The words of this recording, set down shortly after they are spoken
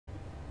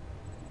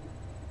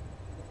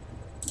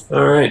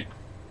Alright.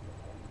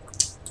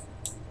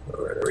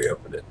 Alright, I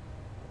reopened it.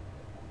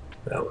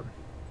 That one.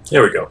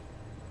 There we go.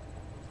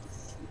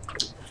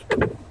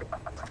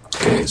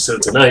 Okay, so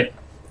tonight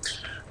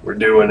we're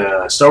doing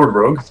Starward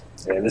Rogue,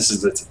 and this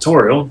is the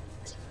tutorial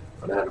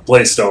on how to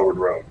play Starward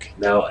Rogue.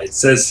 Now, it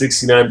says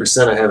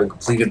 69%. I haven't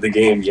completed the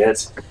game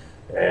yet,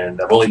 and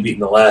I've only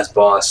beaten the last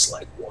boss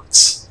like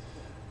once.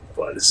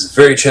 But this is a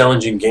very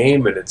challenging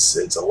game, and it's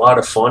a lot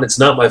of fun. It's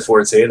not my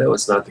forte, though.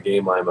 It's not the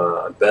game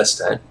I'm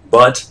best at.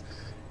 But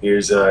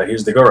here's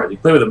the go around. You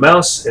play with a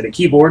mouse and a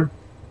keyboard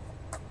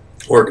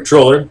or a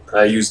controller.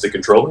 I use the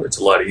controller. It's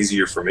a lot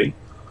easier for me.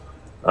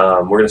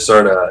 We're going to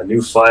start a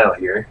new file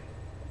here.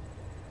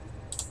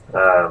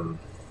 I'll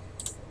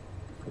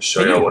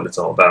show you what it's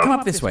all about. Come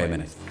up this way a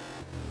minute.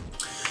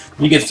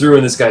 You get through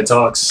and this guy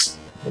talks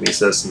and he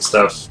says some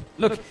stuff.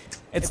 Look,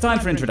 it's time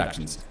for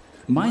introductions.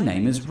 My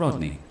name is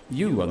Rodney.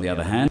 You, on the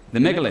other hand, the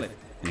megalith,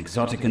 an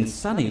exotic and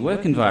sunny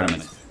work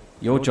environment.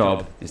 Your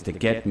job is to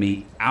get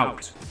me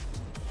out.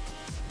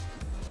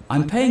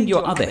 I'm paying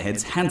your other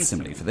heads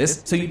handsomely for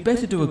this, so you'd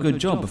better do a good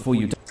job before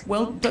you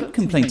well, don't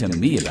complain to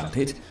me about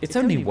it. It's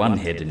only one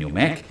head in your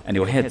mech, and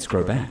your heads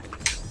grow back.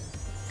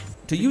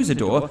 To use a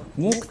door,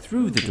 walk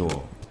through the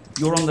door.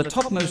 You're on the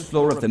topmost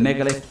floor of the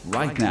megalith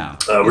right now.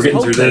 We're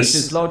getting through this.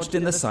 Is lodged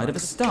in the side of a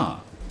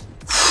star.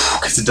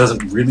 Because it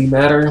doesn't really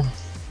matter.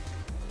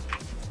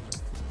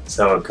 That's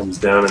how it comes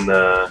down in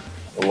the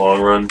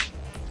long run.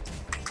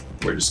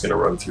 We're just going to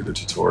run through the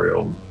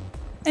tutorial.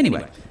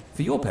 Anyway,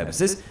 for your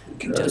purposes,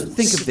 just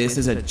think of this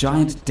as a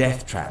giant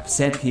death trap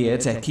set here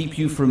to keep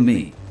you from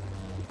me.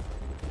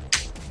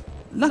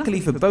 Luckily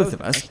for both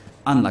of us,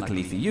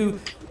 unluckily for you,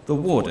 the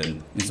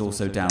warden is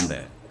also down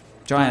there.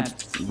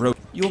 Giant rope.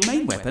 Your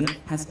main weapon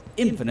has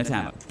infinite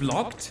ammo.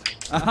 Blocked?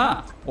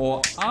 Aha!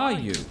 Or are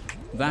you?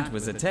 That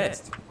was a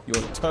test.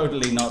 You're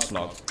totally not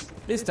blocked.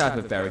 This type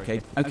of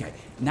barricade. Okay,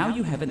 now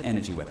you have an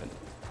energy weapon.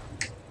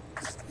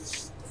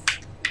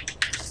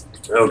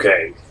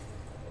 Okay.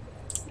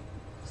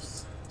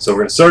 So we're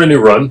going to start a new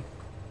run.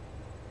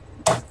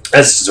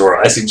 As a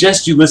tutorial, I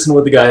suggest you listen to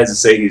what the guy has to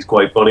say. He's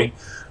quite funny.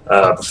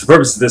 But for the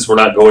purpose of this, we're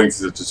not going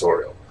through the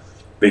tutorial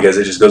because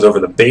it just goes over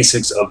the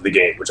basics of the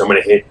game, which I'm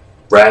going to hit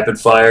rapid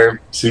fire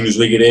as soon as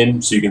we get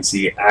in so you can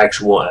see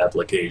actual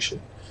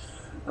application.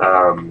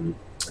 And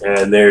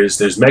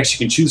there's mechs you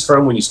can choose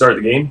from when you start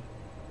the game.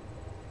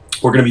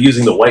 We're going to be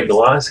using the white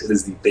glass. It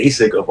is the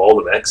basic of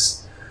all the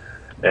mechs.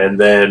 And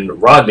then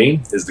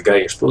Rodney is the guy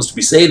you're supposed to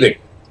be saving.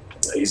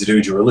 He's the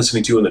dude you were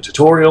listening to in the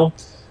tutorial,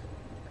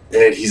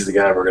 and he's the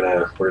guy we're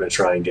gonna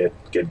try and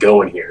get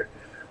going here.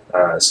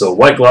 So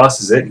White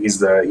Gloss is it. He's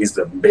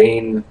the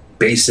main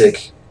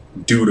basic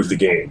dude of the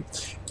game.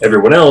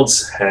 Everyone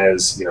else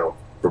has, you know,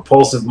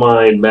 repulsive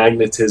mind,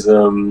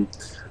 magnetism.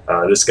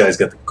 This guy's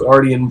got the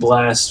Guardian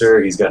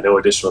Blaster. He's got no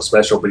additional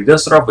special, but he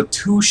does start off with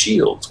 2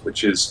 shields,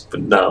 which is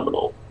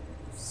phenomenal,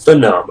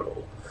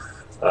 phenomenal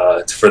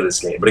for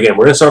this game. But again,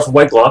 we're gonna start with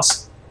White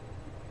Gloss.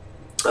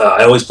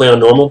 I always play on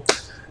normal.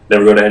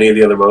 Never go to any of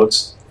the other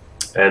modes.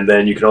 And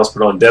then you can also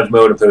put on dev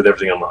mode and play with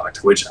everything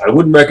unlocked, which I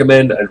wouldn't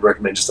recommend. I'd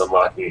recommend just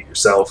unlocking it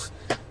yourself,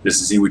 just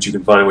to see what you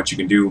can find, what you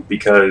can do,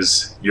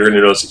 because you're going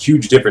to notice a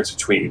huge difference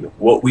between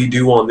what we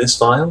do on this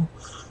file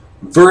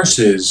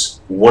versus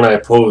when I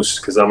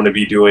post, because I'm going to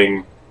be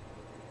doing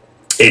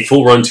a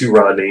full run to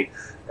Rodney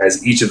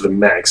as each of the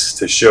mechs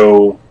to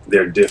show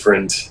their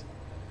different,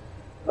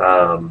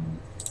 the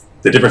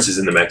differences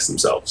in the mechs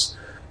themselves,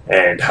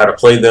 and how to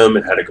play them,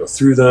 and how to go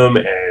through them,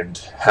 and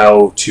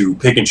how to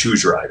pick and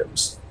choose your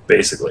items,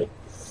 basically.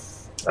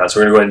 So we're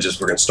going to go ahead and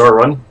we're going to start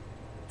run.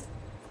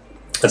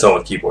 That's all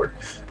with keyboard.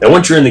 Now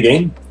once you're in the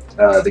game,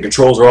 the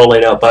controls are all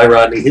laid out by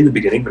Rodney in the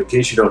beginning, but in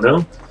case you don't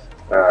know,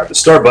 the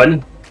start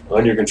button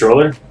on your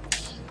controller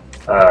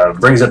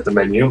brings up the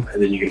menu,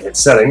 and then you can hit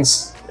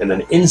settings, and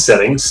then in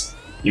settings,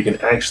 you can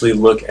actually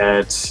look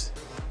at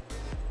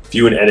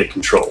view and edit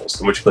controls.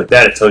 And once you click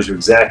that, it tells you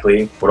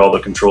exactly what all the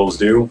controls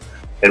do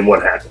and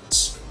what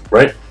happens,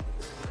 right?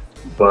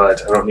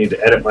 But I don't need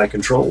to edit my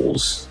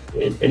controls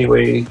in any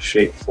way,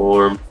 shape,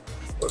 form,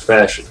 or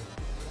fashion.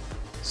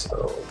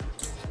 So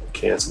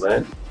cancel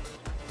that.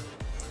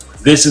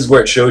 This is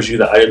where it shows you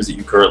the items that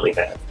you currently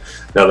have.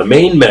 Now the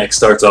main mech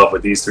starts off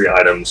with these 3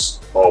 items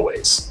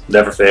always.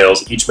 Never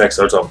fails. Each mech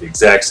starts off with the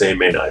exact same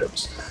main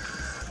items.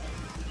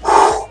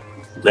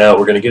 Now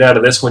we're going to get out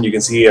of this one. You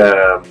can see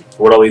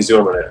what all these do.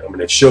 I'm going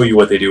to show you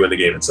what they do in the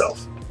game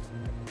itself.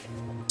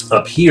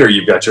 Up here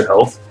you've got your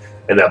health,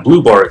 and that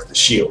blue bar is the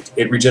shield.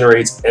 It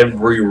regenerates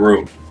every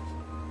room.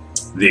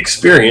 The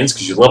experience,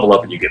 because you level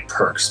up and you get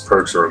perks.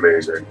 Perks are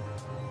amazing.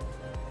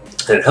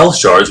 And health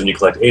shards, when you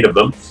collect 8 of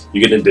them, you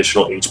get an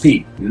additional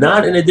HP.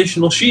 Not an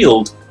additional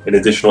shield, an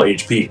additional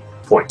HP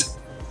point.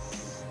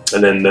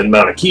 And then the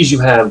amount of keys you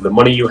have, the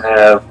money you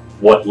have,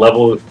 what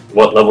level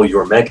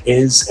your mech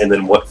is, and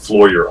then what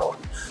floor you're on.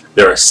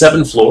 There are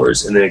 7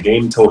 floors in the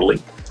game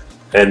totally,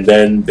 and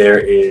then there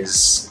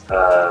is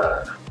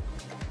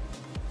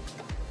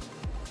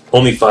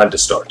only 5 to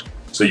start.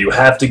 So you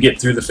have to get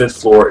through the 5th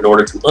floor in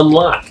order to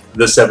unlock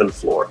the 7th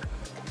floor.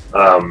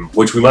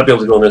 which we might be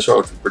able to do on this run,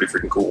 which is pretty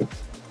freaking cool.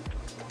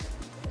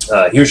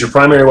 Here's your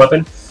primary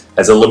weapon.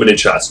 Has unlimited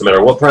shots. No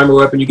matter what primary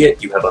weapon you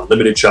get, you have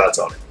unlimited shots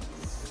on it.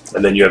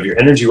 And then you have your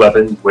energy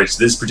weapon, which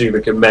this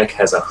particular mech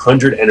has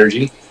 100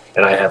 energy,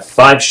 and I have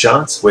 5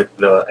 shots with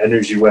the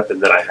energy weapon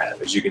that I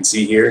have. As you can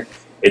see here,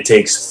 it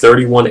takes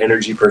 31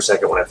 energy per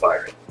second when I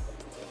fire it.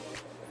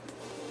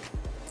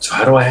 So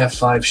how do I have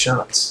 5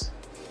 shots?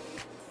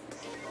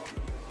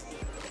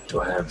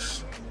 Do I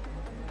have...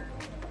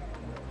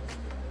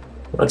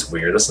 Well, that's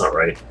weird. That's not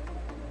right.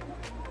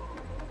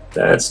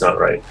 That's not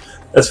right.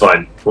 That's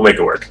fine. We'll make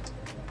it work.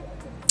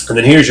 And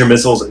then here's your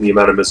missiles and the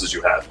amount of missiles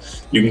you have.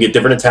 You can get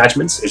different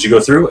attachments as you go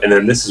through, and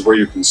then this is where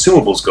your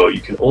consumables go.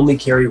 You can only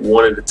carry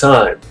 1 at a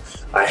time.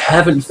 I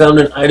haven't found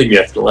an item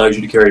yet that allows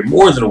you to carry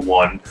more than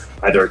 1,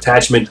 either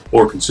attachment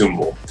or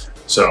consumable.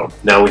 So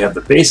now we have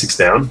the basics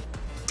down.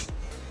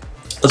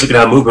 Let's look at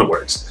how movement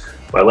works.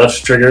 My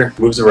left trigger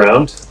moves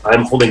around.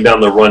 I'm holding down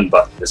the run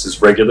button. This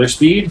is regular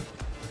speed,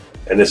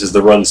 and this is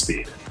the run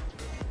speed.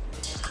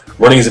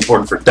 Running is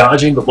important for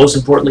dodging, but most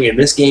importantly in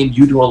this game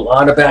you do a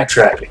lot of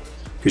backtracking.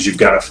 Because you've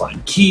got to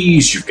find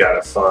keys, you've got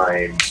to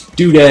find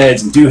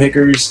doodads and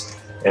doohickers,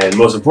 and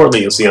most importantly,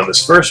 you'll see on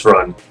this first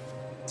run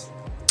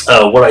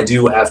what I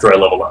do after I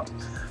level up.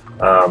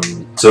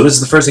 So this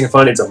is the first thing I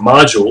find. It's a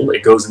module.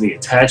 It goes in the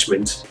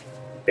attachment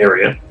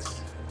area,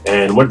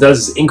 and what it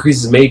does is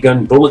increases main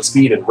gun bullet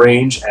speed and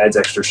range, adds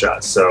extra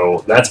shots.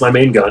 So that's my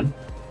main gun.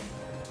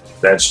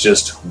 That's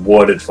just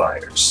what it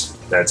fires.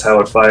 That's how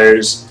it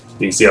fires.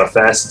 You can see how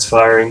fast it's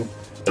firing.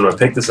 I'm going to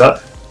pick this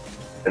up.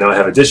 And now I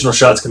have additional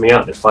shots coming out,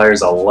 and it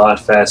fires a lot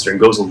faster and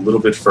goes a little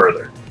bit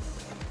further.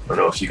 I don't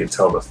know if you can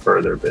tell the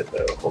further bit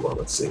though. Hold on,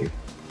 let's see.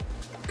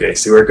 Okay,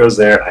 see where it goes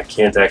there? I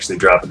can't actually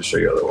drop it to show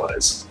you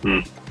otherwise.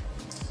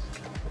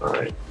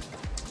 Alright.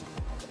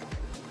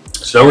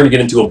 So now we're going to get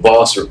into a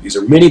boss room. These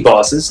are mini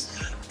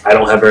bosses. I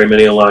don't have very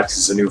many unlocked. This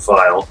is a new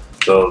file,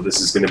 so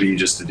this is going to be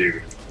just a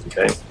dude.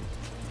 Okay.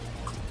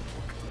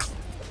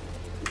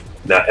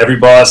 Now every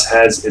boss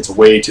has its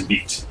way to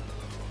beat.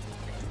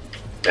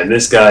 And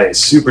this guy is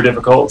super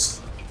difficult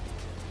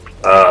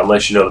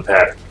unless you know the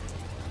pattern.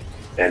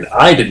 And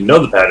I didn't know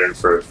the pattern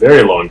for a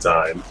very long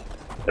time,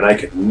 and I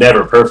could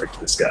never perfect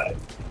this guy.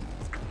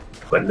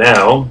 But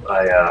now,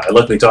 I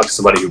luckily talked to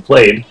somebody who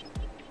played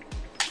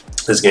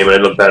this game, and I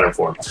know the pattern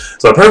for him.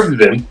 So I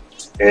perfected him,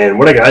 and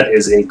what I got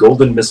is a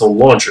golden missile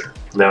launcher.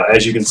 Now,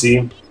 as you can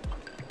see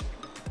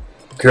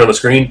here on the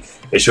screen,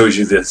 it shows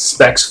you the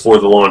specs for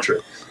the launcher.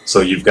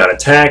 So you've got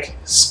attack,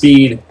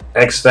 speed,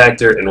 X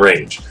factor, and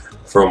range.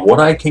 From what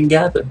I can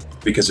gather,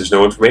 because there's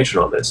no information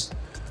on this,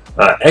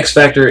 X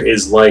factor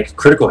is like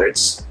critical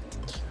hits.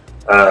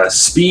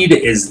 Speed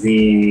is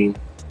the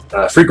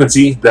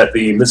frequency that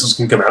the missiles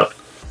can come out.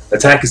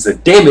 Attack is the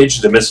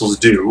damage the missiles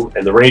do,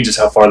 and the range is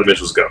how far the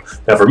missiles go.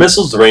 Now for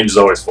missiles, the range is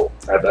always full.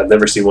 I've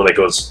never seen one that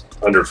goes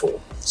under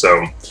full.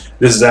 So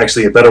this is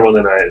actually a better one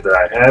than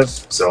I have,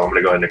 so I'm going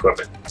to go ahead and equip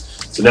it.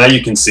 So now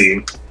you can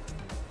see,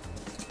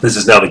 this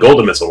is now the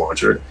golden missile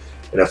launcher.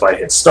 And if I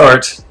hit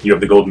start, you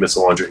have the golden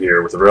missile launcher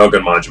here with the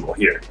railgun module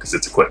here, because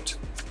it's equipped.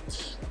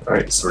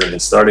 Alright, so we're going to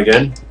hit start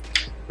again.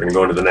 We're going to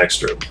go into the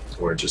next room.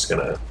 We're just going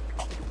to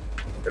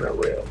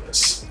rail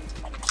this.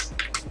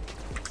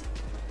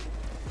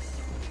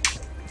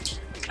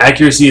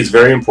 Accuracy is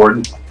very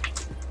important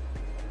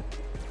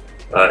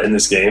in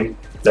this game.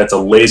 That's a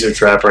laser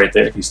trap right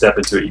there. If you step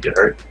into it, you get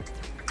hurt.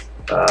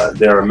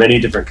 There are many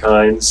different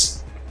kinds.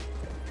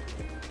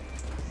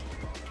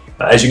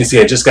 As you can see,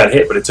 I just got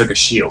hit, but it took a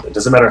shield. It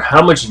doesn't matter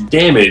how much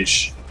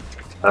damage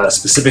a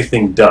specific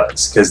thing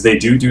does, because they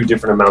do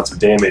different amounts of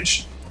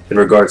damage in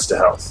regards to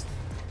health.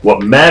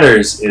 What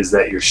matters is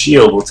that your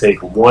shield will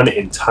take 1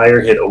 entire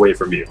hit away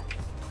from you.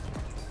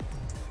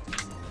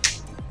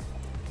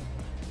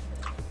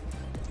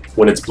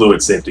 When it's blue,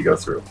 it's safe to go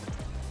through.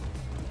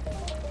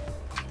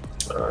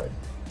 Alright.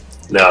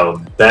 Now,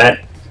 that...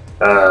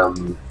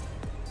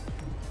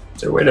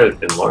 is there a way to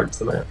enlarge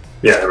the map?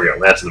 Yeah, there we go.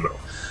 That's in the middle.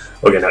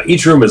 Okay, now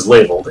each room is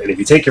labeled, and if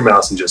you take your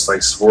mouse and just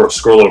like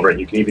scroll over it,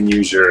 you can even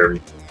use your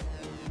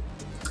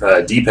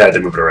D-pad to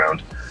move it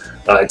around.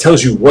 It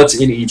tells you what's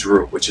in each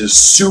room, which is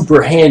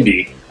super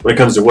handy when it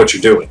comes to what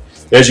you're doing.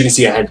 As you can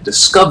see, I had to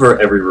discover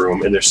every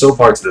room, and there's still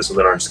parts of this one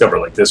that aren't discovered,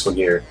 like this one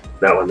here,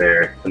 that one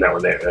there, and that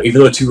one there. Now,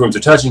 even though 2 rooms are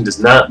touching, does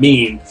not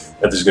mean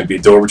that there's going to be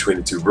a door between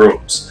the 2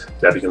 rooms.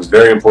 That becomes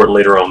very important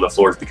later on. The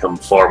floors become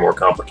far more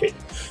complicated.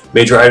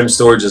 Major item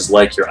storage is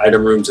like your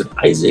item rooms in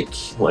Isaac,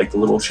 like the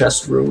little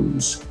chest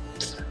rooms.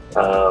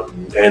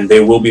 And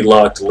they will be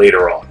locked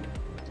later on.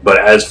 But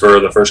as for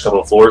the first couple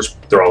of floors,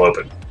 they're all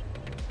open.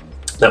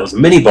 That was a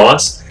mini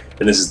boss,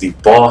 and this is the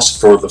boss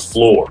for the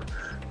floor,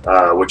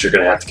 which you're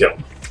going to have to kill.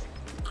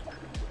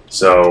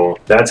 So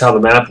that's how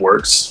the map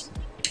works,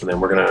 and then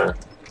we're gonna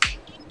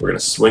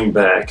swing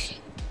back,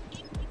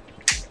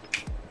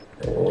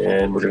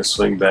 and we're gonna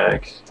swing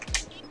back.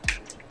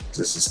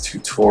 This is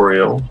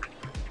tutorial.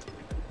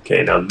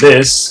 Okay, now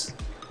this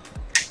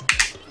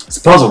is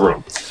a puzzle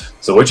room.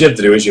 So what you have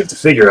to do is you have to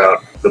figure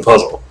out the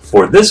puzzle.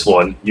 For this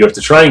one, you have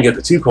to try and get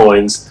the 2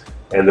 coins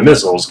and the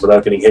missiles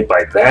without getting hit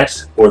by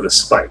that or the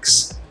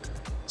spikes.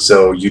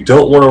 So you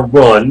don't want to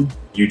run,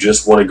 you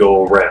just want to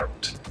go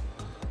around.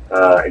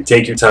 And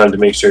take your time to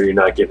make sure you're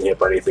not getting hit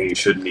by anything you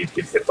shouldn't need to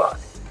get hit by.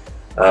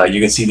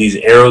 You can see these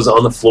arrows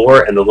on the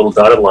floor and the little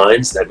dotted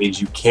lines. That means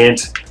you can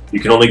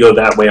only go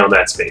that way on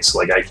that space.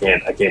 Like I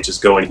can't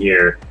just go in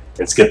here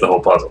and skip the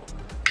whole puzzle.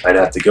 I'd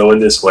have to go in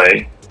this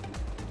way,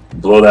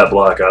 blow that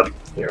block up.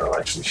 Here, I'll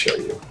actually show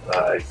you.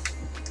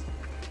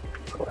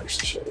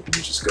 You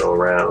just go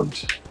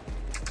around,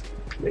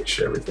 make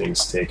sure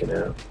everything's taken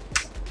out.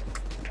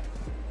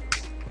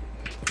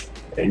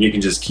 And you can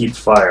just keep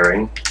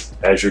firing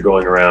as you're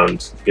going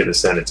around to get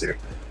ascended to.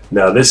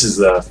 Now this is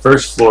the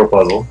first floor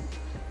puzzle,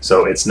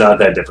 so it's not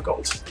that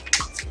difficult.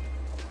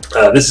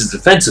 This is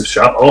defensive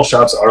shop. All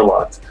shops are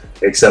locked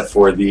except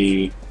for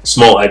the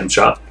small item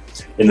shop.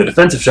 In the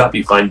defensive shop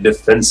you find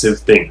defensive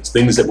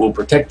things that will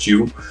protect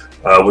you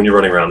when you're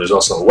running around. There's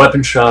also a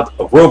weapon shop,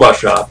 a robot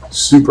shop,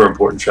 super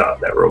important shop,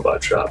 that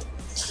robot shop,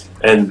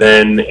 and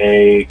then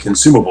a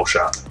consumable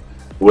shop,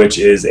 which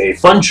is a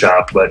fun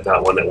shop, but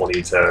not one that we'll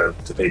need to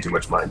pay too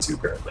much mind to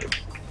currently.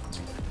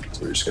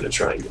 So we're just going to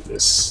try and get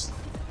this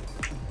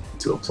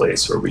to a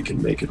place where we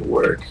can make it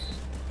work.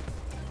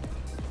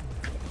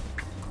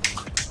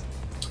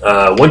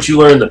 Once you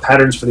learn the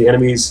patterns for the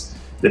enemies,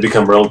 they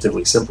become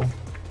relatively simple.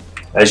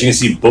 As you can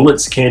see,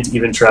 bullets can't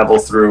even travel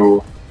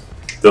through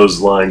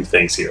those line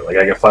things here. Like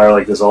I can fire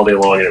like this all day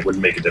long and it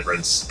wouldn't make a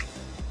difference.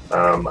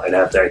 I'd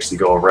have to actually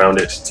go around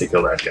it to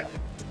kill that guy.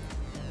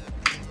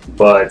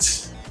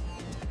 But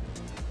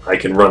I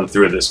can run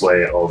through it this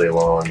way all day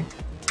long.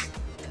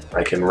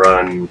 I can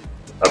run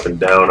up and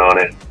down on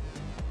it.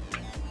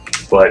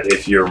 But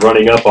if you're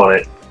running up on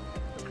it,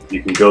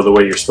 you can go the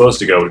way you're supposed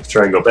to go, but if you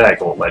try and go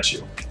back, it won't let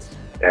you.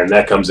 And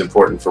that comes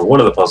important for one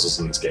of the puzzles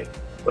in this game.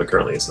 But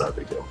currently it's not a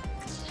big deal.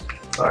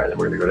 Alright, then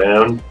we're going to go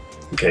down.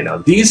 Okay, now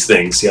these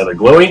things, see how they're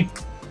glowy?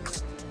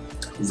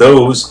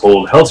 Those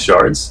hold health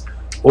shards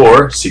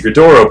or secret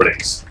door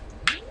openings.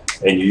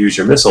 And you use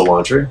your missile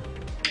launcher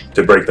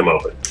to break them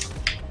open.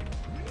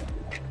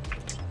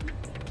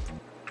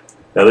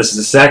 Now this is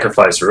a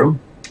sacrifice room.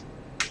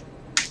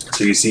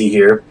 So you see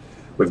here,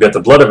 we've got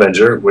the Blood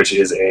Avenger, which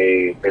is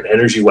an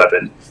energy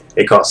weapon.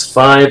 It costs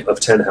 5 of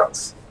 10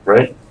 health,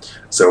 right?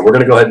 So we're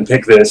going to go ahead and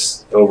pick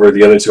this over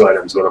the other 2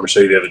 items, but I'm going to show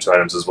you the other 2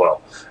 items as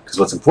well. Because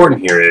what's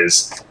important here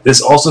is,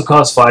 this also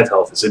costs 5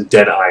 health. It's a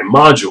Deadeye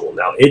module.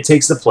 Now, it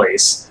takes the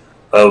place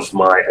of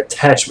my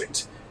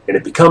attachment, and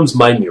it becomes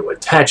my new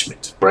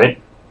attachment,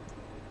 right?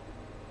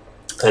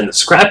 And the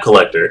Scrap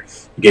Collector,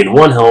 you gain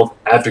 1 health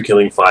after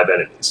killing 5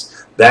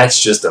 enemies. That's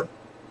just a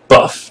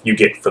buff you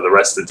get for the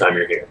rest of the time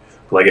you're here.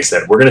 But like I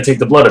said, we're going to take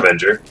the Blood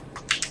Avenger,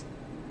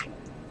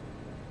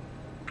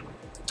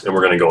 and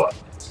we're going to go up.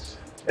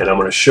 And I'm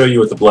going to show you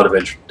what the Blood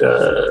Avenger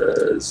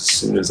does as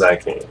soon as I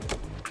can.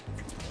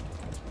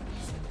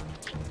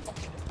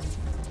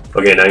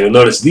 Okay, now you'll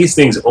notice these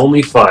things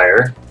only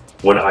fire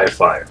when I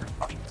fire.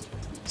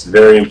 It's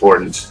very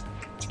important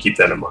to keep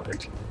that in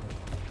mind.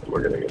 And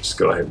we're going to just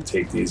go ahead and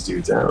take these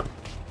dudes out.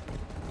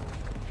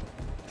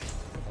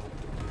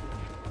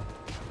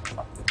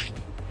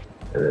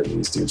 And then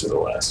these dudes are the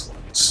last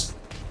ones.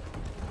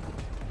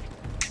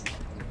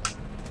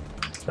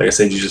 Like I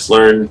said, you just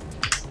learn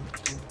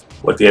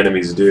what the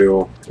enemies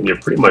do, and you're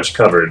pretty much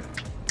covered.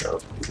 Oh,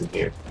 he's in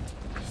here.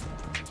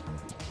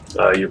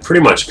 You're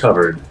pretty much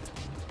covered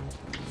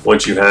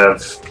once you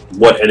have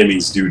what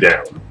enemies do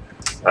down.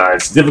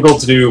 It's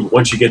difficult to do, but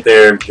once you get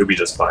there, you'll be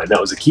just fine.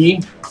 That was a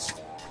key.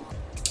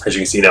 As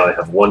you can see now, I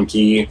have 1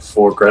 key,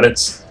 4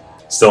 credits.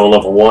 Still on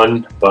level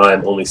 1, but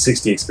I'm only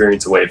 60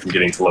 experience away from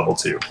getting to level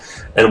 2.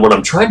 And what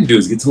I'm trying to do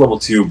is get to level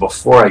 2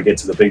 before I get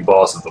to the big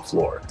boss of the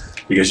floor,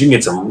 because you can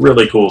get some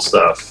really cool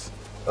stuff.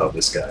 Oh,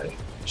 this guy,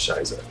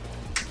 Shiza.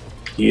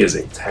 He is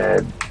a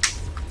tad...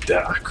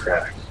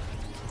 crap.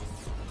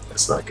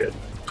 That's not good.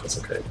 That's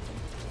okay.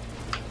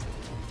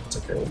 It's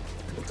okay.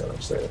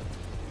 Dodge that.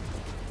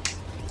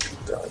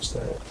 Dodge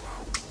that.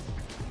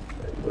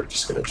 And we're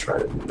just going to try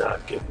to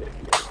not get hit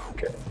here.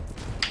 Okay.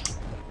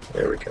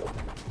 There we go.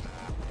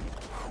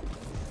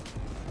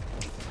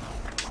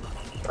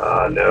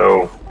 Ah,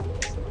 no.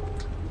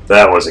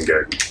 That wasn't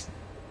good.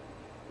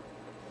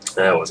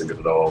 That wasn't good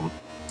at all.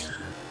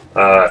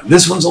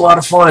 This one's a lot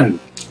of fun.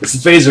 It's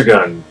the phaser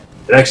gun.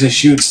 It actually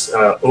shoots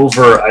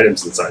over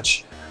items and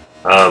such.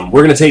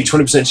 We're going to take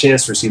 20%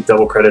 chance to receive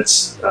double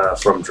credits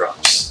from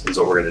drops, is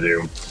what we're going to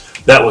do.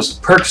 That was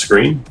perk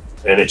screen,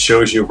 and it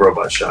shows you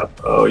robot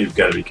shop. Oh, you've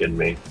got to be kidding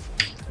me.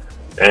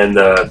 And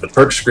the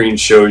perk screen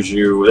shows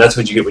you, that's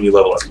what you get when you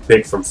level up. You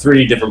pick from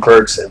 3 different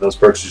perks, and those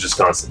perks are just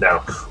constant. Now,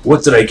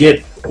 what did I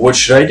get? What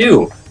should I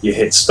do? You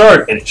hit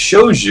start, and it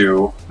shows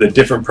you the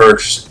different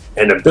perks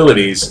and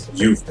abilities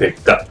you've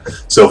picked up.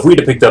 So if we'd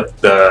have picked up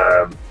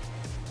the...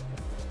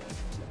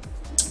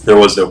 There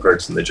was no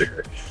perks in the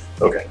jigger.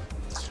 Okay.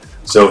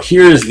 So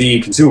here's the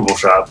consumable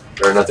shop,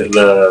 or not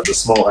the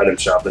small item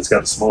shop. It's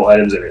got the small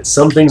items in it.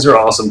 Some things are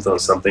awesome, though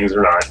some things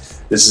are not.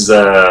 This is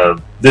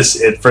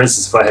for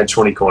instance, if I had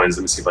 20 coins,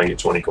 let me see if I can get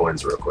 20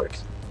 coins real quick.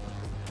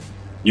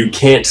 you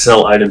can't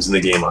sell items in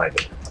the game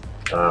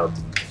either.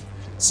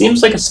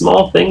 Seems like a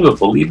small thing, but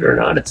believe it or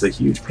not, it's a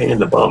huge pain in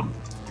the bum.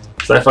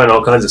 So I find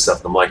all kinds of stuff,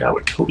 and I'm like, I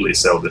would totally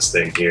sell this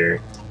thing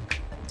here,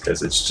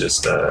 because it's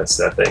just it's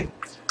that thing.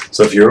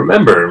 So if you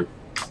remember,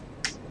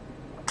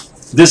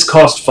 this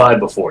cost 5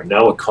 before,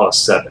 now it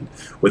costs 7.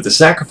 With the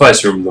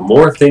sacrifice room, the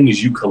more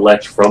things you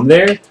collect from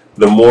there,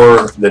 the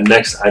more the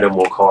next item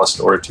will cost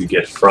in order to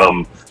get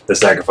from the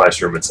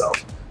sacrifice room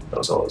itself. That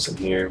was all that's in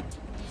here.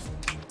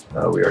 We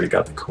already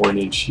got the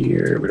coinage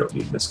here. We don't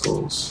need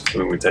missiles. I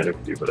mean, we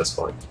technically do, but that's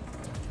fine.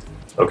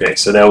 Okay,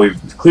 so now we've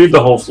cleared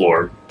the whole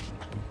floor.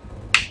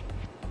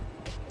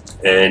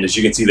 And as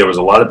you can see, there was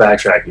a lot of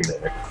backtracking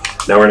there.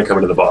 Now we're going to come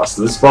into the boss.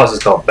 So this boss is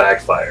called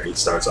Backfire. He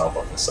starts off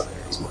on the side.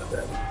 Here's my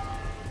bad.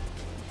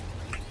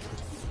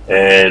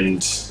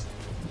 And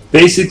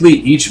basically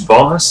each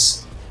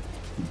boss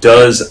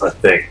does a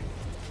thing.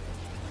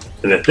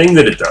 And the thing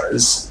that it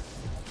does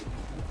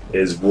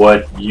is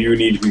what you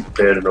need to be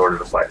prepared in order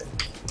to fight it.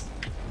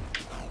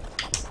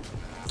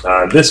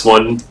 This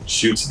one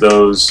shoots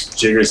those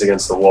jiggers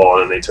against the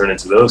wall and they turn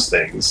into those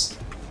things.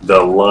 The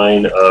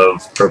line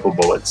of purple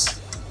bullets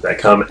that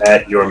come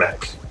at your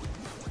mech.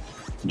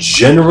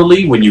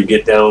 Generally, when you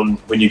get him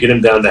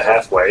down to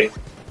halfway,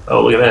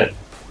 oh look at that!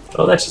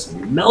 Oh, that just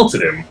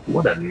melted him.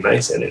 What a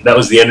nice energy! That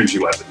was the energy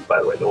weapon,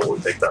 by the way, the one we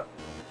picked up.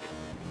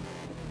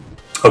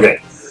 Okay,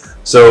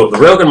 so the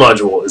railgun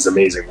module is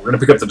amazing. We're going to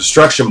pick up the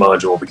destruction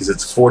module because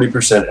it's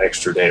 40%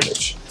 extra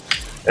damage,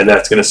 and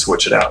that's going to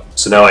switch it out.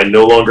 So now I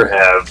no longer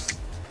have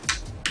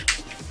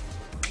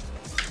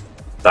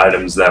the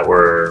items that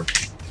were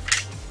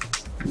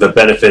the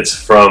benefits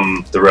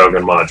from the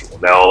railgun module.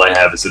 Now all I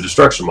have is the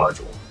destruction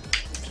module.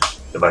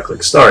 If I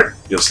click start,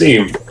 you'll see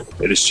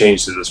it has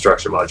changed to the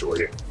destruction module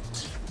here.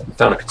 I haven't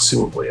found a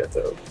consumable yet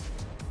though.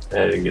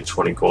 I didn't get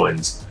 20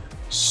 coins.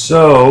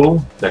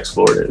 So, next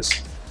floor it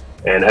is.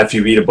 And after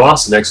you beat a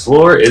boss, the next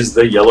floor is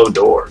the yellow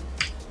door.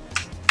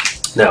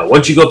 Now,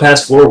 once you go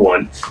past floor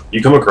 1,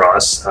 you come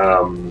across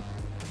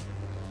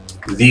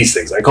these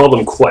things. I call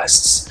them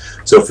quests.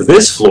 So for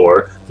this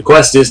floor, the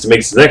quest is to make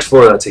it to the next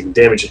floor without taking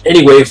damage in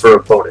any way for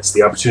a bonus.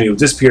 The opportunity will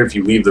disappear if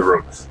you leave the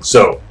room.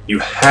 So you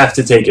have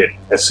to take it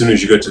as soon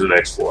as you go to the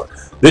next floor.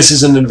 This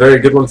isn't a very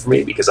good one for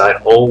me because I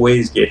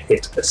always get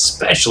hit,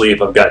 especially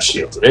if I've got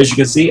shields. And as you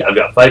can see, I've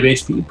got 5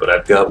 HP, but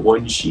I've got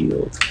 1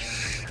 shield.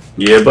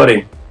 Yeah,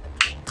 buddy.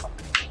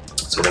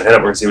 So we're going to head up,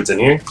 we're going to see what's in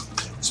here.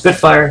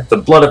 Spitfire, the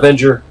Blood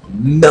Avenger,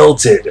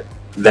 melted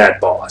that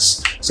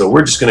boss. So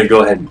we're just going to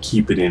go ahead and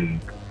keep it,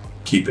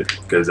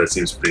 because that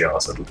seems pretty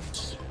awesome.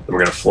 And we're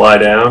going to fly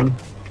down.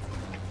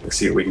 Let's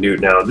see what we can do.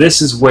 Now,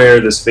 this is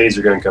where this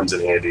phaser gun comes in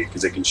handy,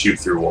 because it can shoot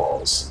through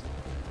walls.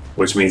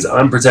 Which means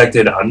I'm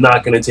protected, I'm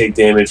not going to take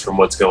damage from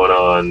what's going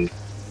on,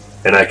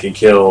 and I can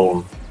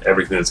kill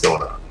everything that's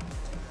going on.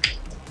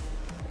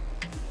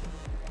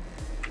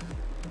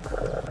 I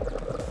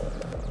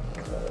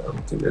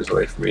don't think there's a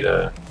way for me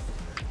to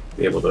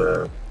be able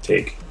to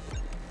take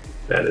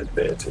that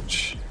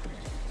advantage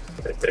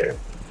right there.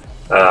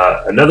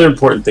 Another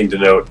important thing to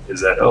note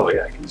is that, oh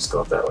yeah, I can just go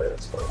up that way,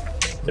 that's fine.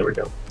 There we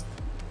go.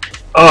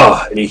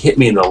 Oh, and he hit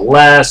me in the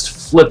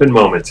last flippin'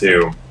 moment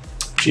too.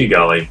 Gee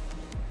golly.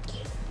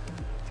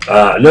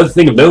 Another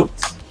thing of note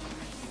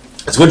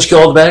is once you kill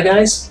all the bad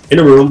guys in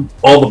a room,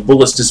 all the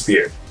bullets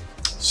disappear.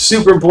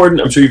 Super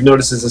important. I'm sure you've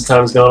noticed as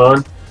time's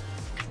gone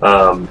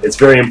on. It's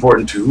very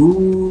important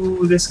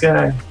to this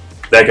guy.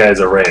 That guy's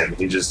a ram.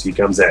 He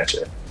comes at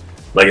you.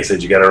 Like I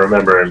said, you got to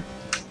remember,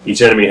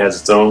 each enemy has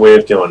its own way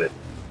of killing it.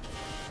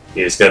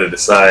 You just got to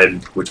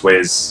decide which way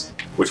is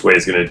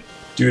going to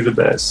do the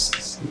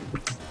best in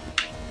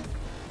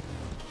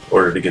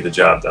order to get the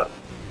job done.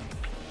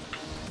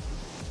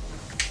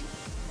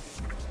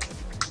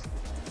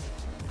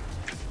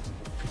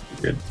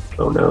 Good.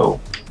 Oh no.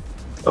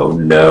 Oh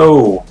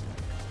no!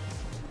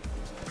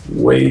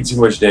 Way too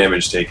much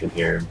damage taken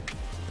here.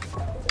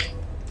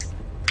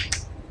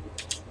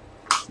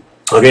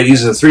 Okay,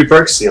 these are the 3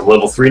 perks. You have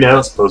level 3 now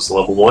as opposed to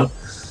level 1.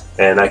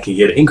 And I can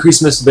get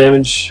increased missile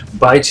damage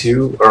by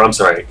 2, or I'm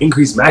sorry,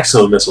 increased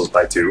maximum missiles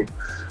by 2,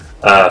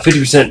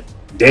 50%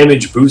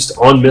 damage boost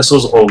on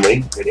missiles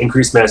only, and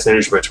increased mass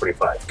energy by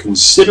 25.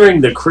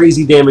 Considering the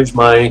crazy damage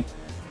my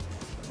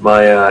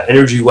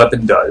energy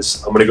weapon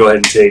does, I'm going to go ahead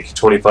and take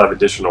 25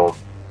 additional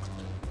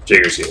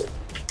jiggers here.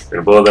 We're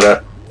going to blow that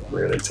up.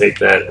 We're going to take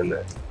that and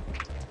that.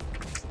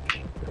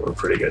 We're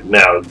pretty good.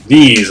 Now,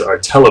 these are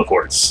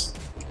teleports.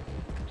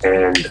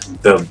 And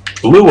the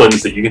blue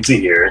ones that you can see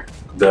here,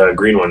 the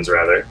green ones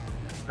rather,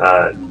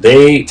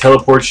 they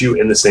teleport you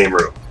in the same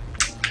room.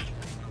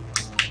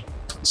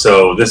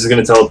 So this is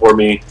going to teleport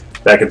me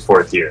back and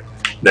forth here.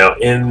 Now,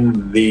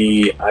 in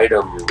the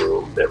item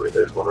room,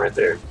 there's one right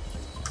there.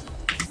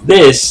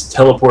 This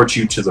teleports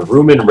you to the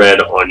room in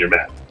red on your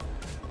map.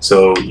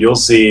 So you'll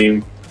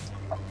see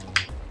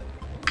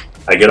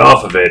I get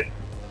off of it,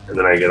 and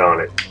then I get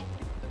on it.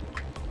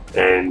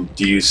 And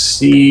do you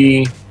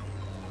see... You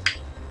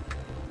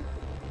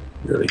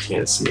really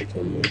can't see it,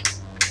 can you?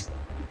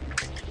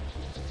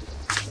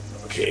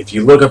 Okay, if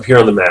you look up here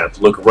on the map,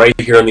 look right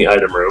here on the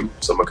item room.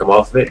 So I'm going to come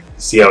off of it.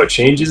 See how it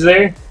changes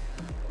there?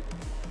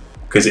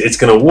 Because it's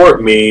going to warp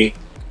me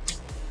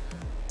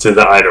to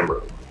the item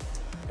room.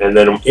 And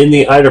then in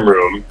the item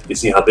room, you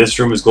see how this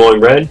room is glowing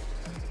red?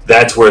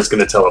 That's where it's going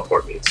to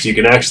teleport me. So you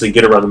can actually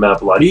get around the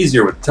map a lot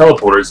easier with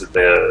teleporters that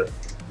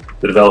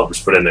the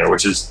developers put in there,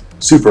 which is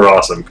super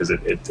awesome because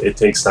it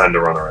takes time to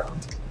run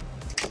around.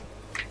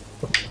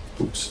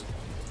 Oops.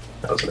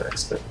 That was an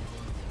accident.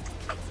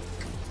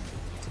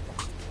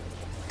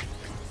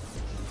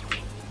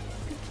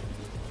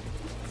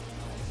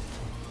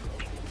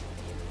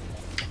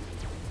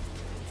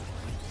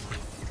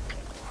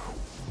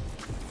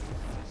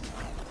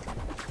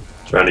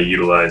 Trying to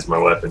utilize my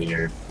weapon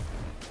here.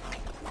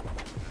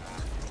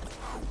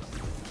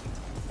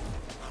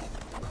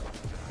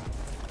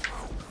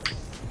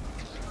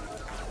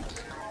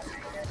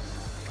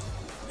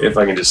 If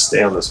I can just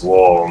stay on this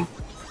wall and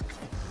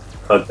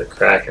hug the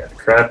crap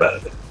out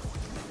of it,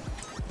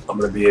 I'm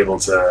going to be able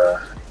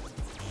to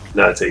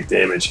not take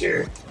damage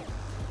here.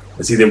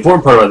 But see, the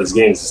important part about this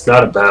game is it's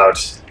not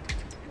about...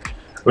 I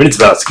mean, it's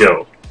about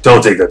skill.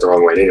 Don't take that the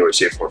wrong way in any way,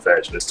 shape, or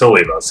fashion. It's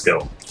totally about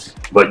skill.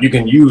 But you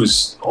can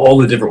use all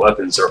the different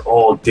weapons. They're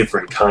all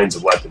different kinds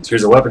of weapons.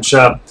 Here's a weapon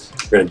shop.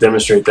 We're going to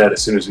demonstrate that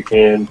as soon as we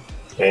can.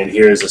 And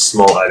here's a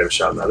small item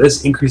shop. Now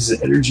this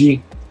increases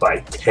energy by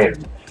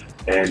 10.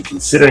 And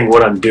considering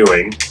what I'm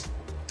doing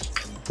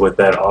with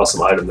that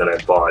awesome item that I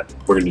bought,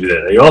 we're going to do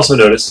that. Now you also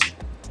notice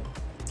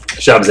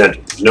the shop is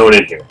empty. There's no one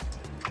in here.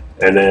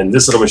 And then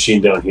this little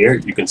machine down here,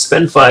 you can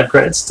spend 5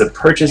 credits to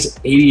purchase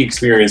 80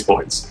 experience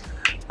points.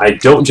 I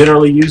don't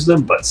generally use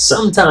them, but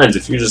sometimes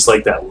if you're just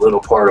like that little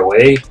part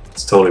away,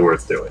 it's totally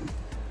worth doing.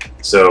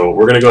 So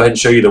we're going to go ahead and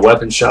show you the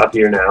weapon shop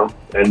here now.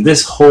 And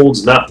this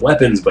holds not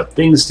weapons, but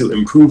things to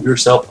improve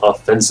yourself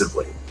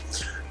offensively.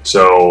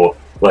 So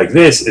like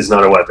this is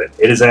not a weapon.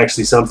 It is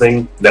actually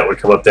something that would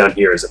come up down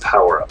here as a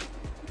power-up.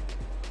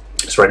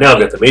 So right now I've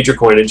got the major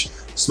coinage,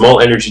 small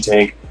energy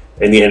tank,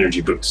 and the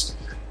energy boost.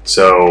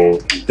 So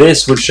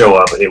this would show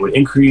up and it would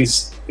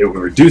increase, it would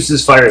reduce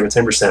his fire rate by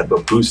 10%,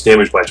 but boost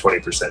damage by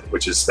 20%,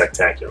 which is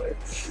spectacular.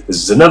 This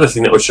is another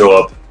thing that would show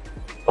up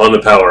on the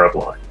power-up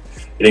line.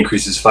 It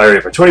increases fire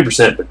rate by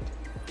 20%, but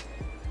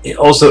it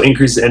also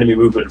increases enemy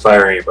movement and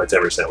fire rate by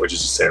 10%, which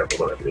is just terrible.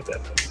 Don't ever get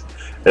that.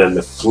 And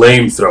the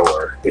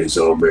flamethrower is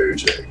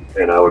amazing.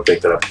 And I would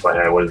pick that up if I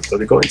had one of the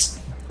 30 coins.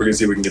 We're going to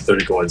see if we can get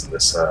 30 coins in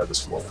this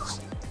this floor.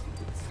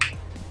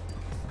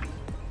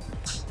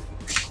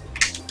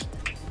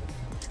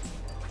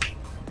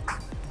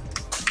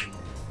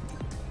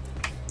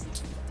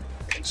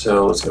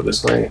 So let's go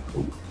this way.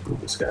 Ooh,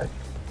 this guy.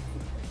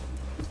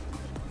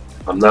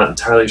 I'm not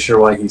entirely sure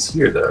why he's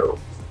here, though.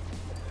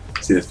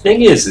 See, the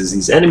thing is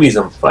these enemies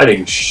I'm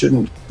fighting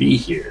shouldn't be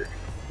here.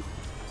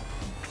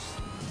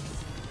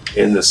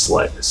 In the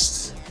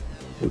slightest.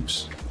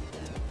 Oops.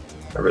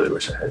 I really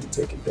wish I hadn't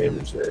taken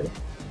damage there.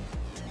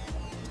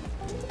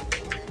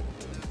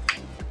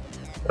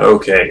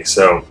 Okay,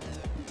 so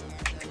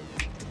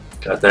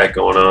got that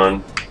going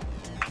on.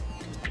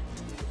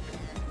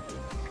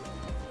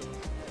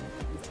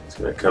 It's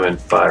gonna come in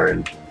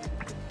firing.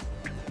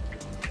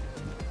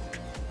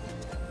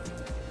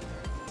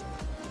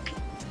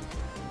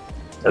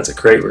 That's a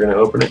crate, we're gonna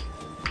open it.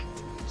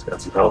 It's got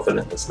some health in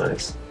it, that's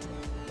nice.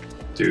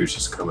 Dude's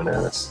just coming at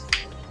us.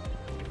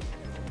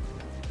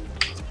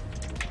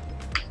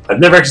 I've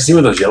never actually seen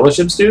what those yellow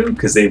ships do,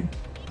 because they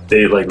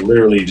like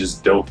literally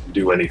just don't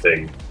do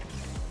anything.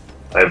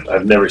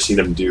 I've never seen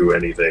them do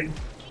anything,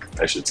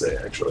 I should say,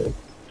 actually.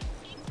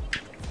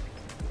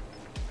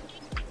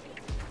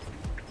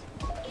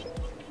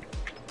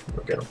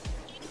 Okay.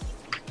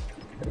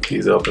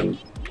 Keys open.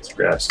 Let's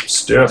grab some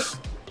stuff.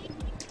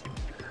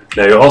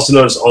 Now you'll also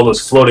notice all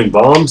those floating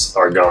bombs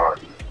are gone.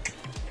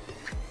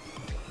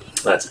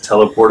 That's a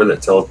teleporter that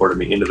teleported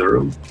me into the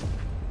room,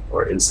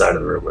 or inside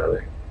of the room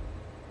rather.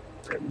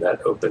 And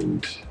that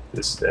opened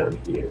this down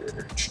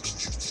here.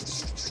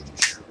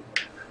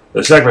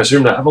 The sacrifice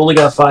room. Now I've only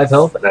got 5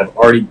 health, and I've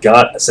already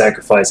got a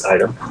sacrifice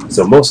item,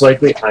 so most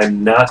likely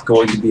I'm not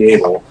going to be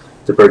able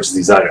to purchase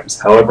these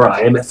items. However,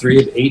 I am at 3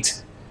 of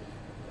 8.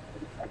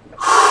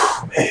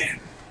 Man,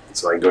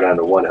 so I can go down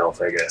to 1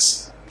 health, I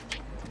guess.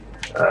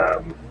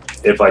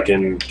 If I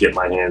can get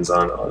my hands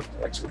on,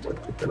 actually,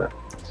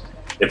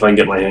 if I can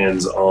get my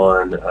hands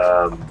on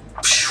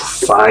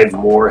 5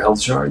 more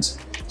health shards,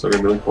 so I'm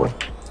gonna be looking for.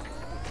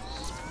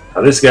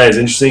 Now this guy is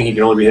interesting. He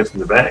can only be hit from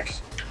the back.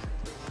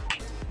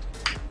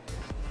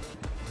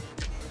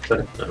 No,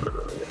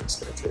 yeah, this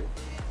guy too.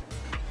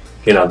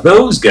 Okay, now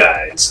those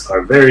guys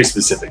are very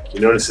specific. You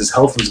notice his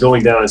health was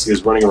going down as he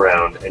was running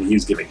around, and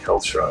he's giving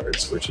health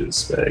shards, which is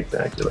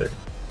spectacular.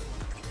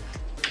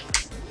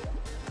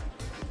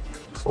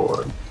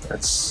 4.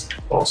 That's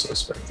also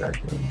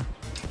spectacular.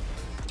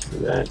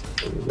 Look at that.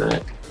 Look at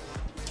that.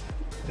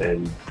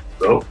 And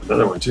oh,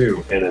 another one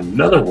too, and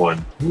another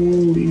one.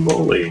 Holy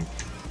moly!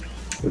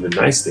 It would have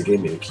been nice they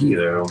gave me a key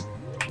though.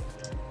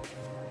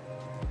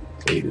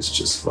 8 is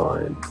just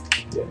fine.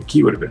 Yeah, the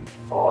key would have been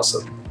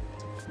awesome.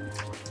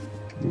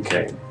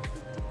 Okay.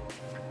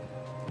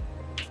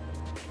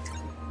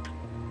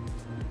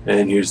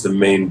 And here's the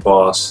main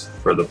boss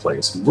for the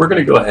place. We're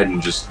going to go ahead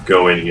and just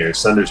go in here.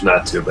 Sunder's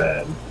not too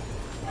bad.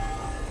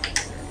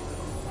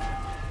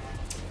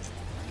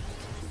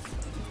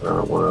 I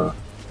don't want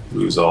to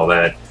lose all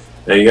that.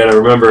 Now you got to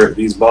remember,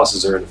 these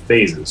bosses are in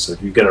phases. So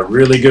if you've got a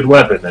really good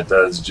weapon that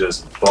does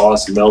just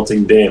boss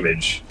melting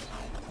damage,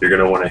 you're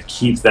going to want to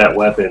keep that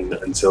weapon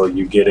until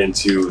you get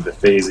into the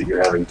phase that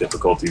you're having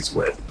difficulties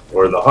with,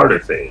 or the harder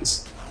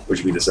phase, which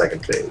would be the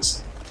second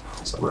phase.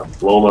 So I'm going to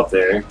blow them up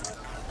there.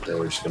 Then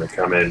we're just going to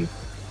come in, and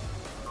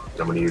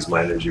I'm going to use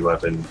my energy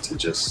weapon to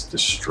just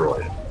destroy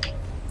it.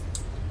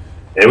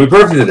 And we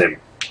perfected him,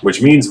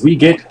 which means we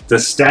get the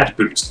stat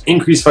boost.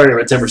 Increased fire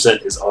rate by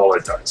 10% is all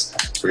it does.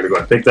 So we're going to go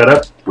ahead and pick that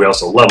up. We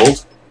also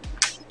leveled.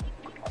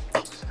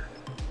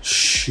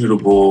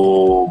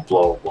 Shootable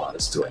blow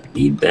blahs. Do I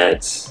need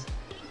that?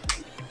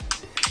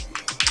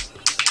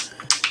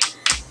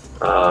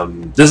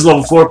 This is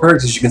level 4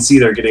 perks. As you can see,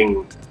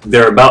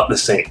 they're about the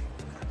same.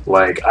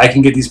 Like, I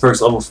can get these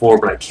perks level 4,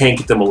 but I can't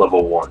get them at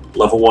level 1.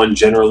 Level 1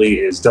 generally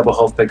is double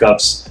health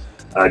pickups,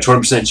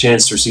 20%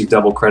 chance to receive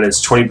double credits,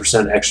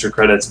 20% extra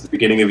credits at the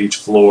beginning of each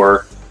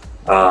floor.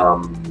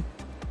 That's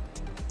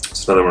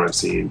another one I've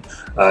seen.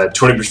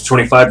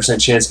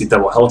 25% chance to get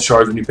double health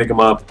shards when you pick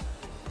them up.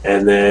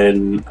 And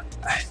then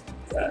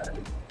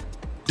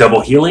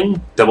double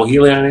healing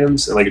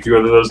items. And like if you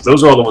go to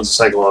those are all the ones that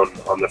cycle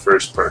on the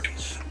first perk.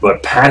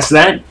 But past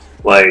that,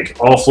 like,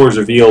 all floors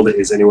revealed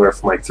is anywhere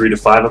from like 3 to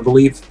 5, I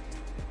believe.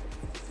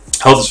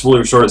 Health is fully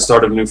restored at the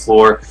start of a new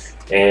floor,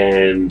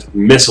 and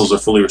missiles are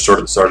fully restored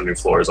at the start of new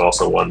floors,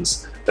 also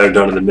ones that are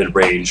done in the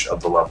mid-range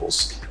of the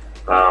levels.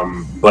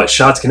 But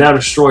shots can now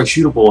destroy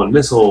shootable and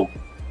missile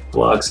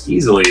blocks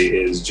easily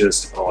is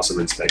just awesome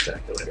and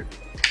spectacular.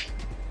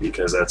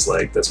 Because that's one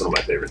of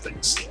my favorite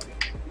things.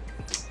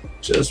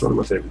 Just one of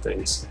my favorite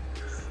things.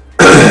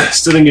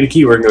 Still didn't get a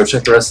key. We're going to go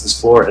check the rest of this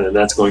floor, and then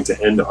that's going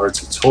to end our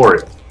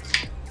tutorial.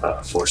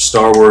 For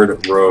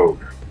Starward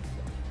Rogue.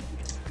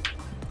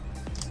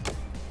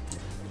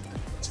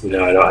 You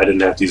know, I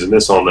didn't have to use a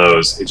missile on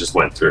those, it just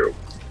went through.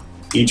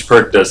 Each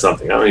perk does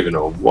something. I don't even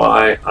know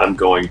why I'm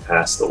going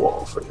past the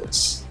wall for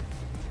this.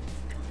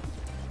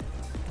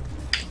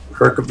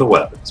 Perk of the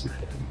weapons, man.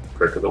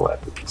 Perk of the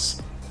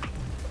weapons.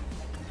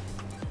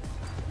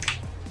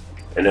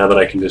 And now that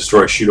I can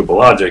destroy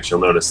shootable objects, you'll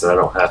notice that I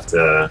don't have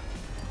to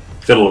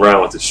fiddle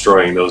around with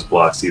destroying those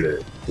blocks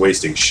either,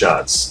 wasting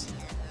shots.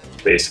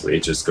 Basically,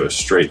 it just goes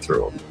straight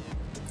through them.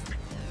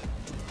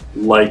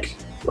 Like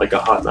a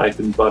hot knife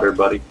in butter,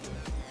 buddy.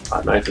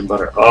 Hot knife and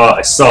butter. Oh,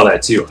 I saw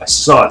that too. I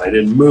saw it. I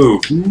didn't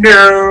move.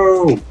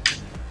 No!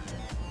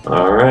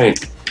 Alright.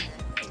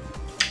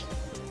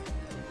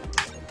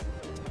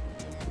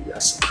 We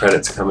got some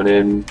credits coming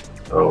in.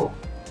 Oh.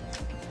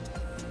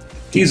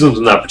 These ones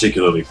I'm not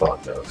particularly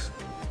fond of.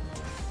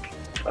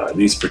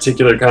 These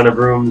particular kind of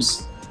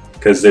rooms,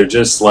 because they're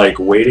just like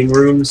waiting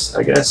rooms,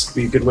 I guess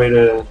would be a good way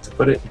to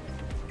put it.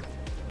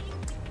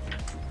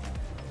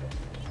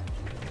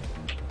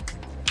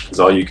 Because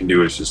all you can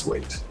do is just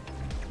wait.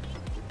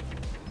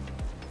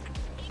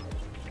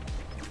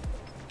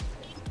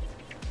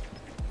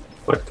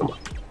 But come on.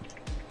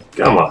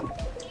 Come on.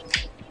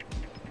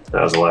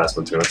 That was the last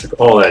one too. I took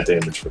all that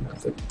damage for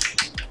nothing.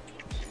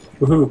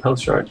 Woohoo,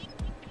 health shard.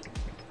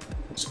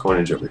 There's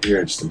coinage over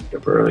here, just to pick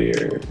up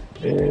earlier.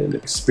 And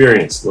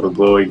experience. Little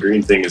glowy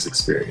green thing is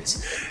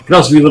experience. It can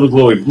also be little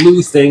glowy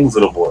blue things,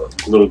 little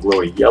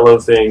glowy yellow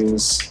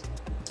things.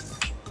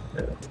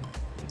 Yeah.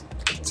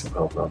 Some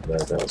health off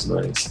that, that was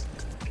nice.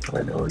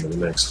 Alright, now we're to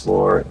the next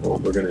floor. And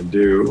what we're gonna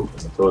do,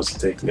 as opposed to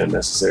taking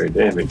unnecessary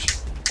damage,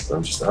 so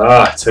I'm just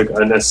I took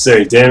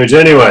unnecessary damage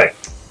anyway.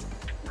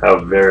 How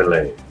very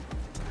lame.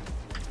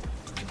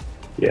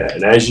 Yeah,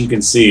 and as you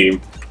can see,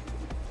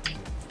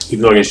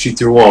 even though I can shoot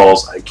through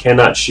walls, I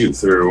cannot shoot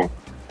through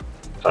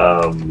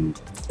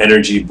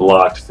energy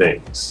blocked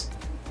things.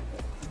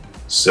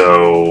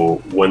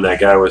 So when that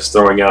guy was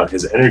throwing out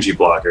his energy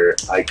blocker,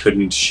 I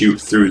couldn't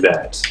shoot through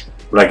that,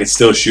 but I could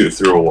still shoot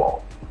through a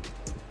wall.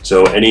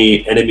 So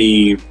any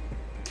enemy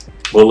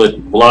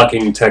bullet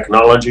blocking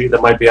technology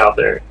that might be out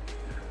there,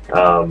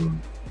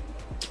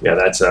 yeah,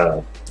 that's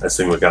a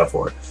thing to look out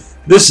for.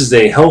 This is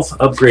a health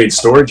upgrade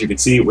storage. You can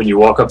see when you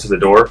walk up to the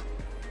door,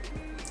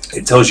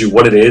 it tells you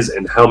what it is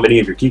and how many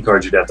of your key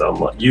cards you'd have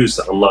to use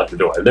to unlock the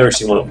door. I've never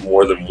seen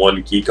more than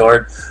one key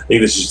card. I think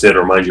this is just there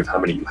to remind you of how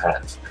many you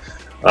have.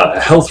 A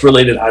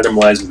health-related item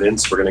lies within,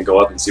 so we're going to go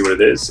up and see what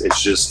it is.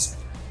 It's just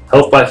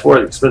health by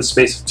 4, expensive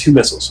space of 2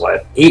 missiles. So I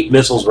have 8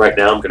 missiles right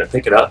now. I'm going to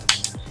pick it up.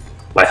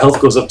 My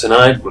health goes up to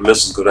 9, my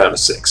missiles go down to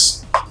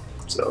 6.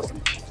 So,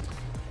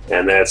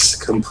 and that's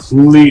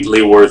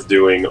completely worth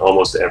doing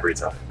almost every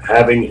time.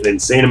 Having an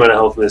insane amount of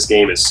health in this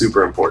game is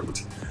super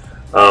important.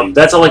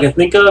 That's all I can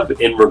think of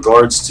in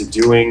regards to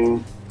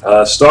doing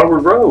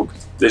Starward Rogue.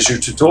 This is your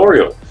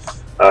tutorial.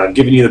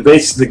 Giving you the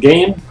basics of the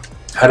game,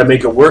 how to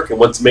make it work, and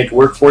what to make it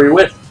work for you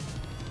with.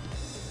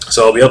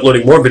 So I'll be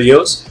uploading more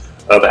videos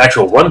of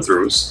actual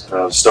run-throughs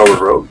of Starward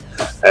Rogue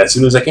as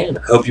soon as I can.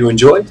 I hope you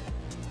enjoyed.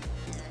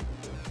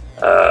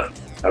 I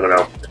don't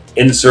know.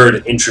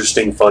 insert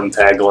interesting, fun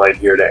tagline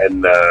here to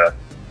end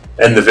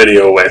the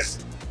video with.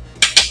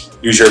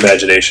 Use your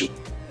imagination.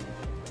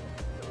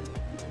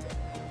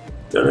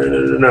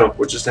 No.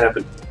 What just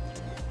happened?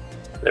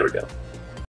 There we go.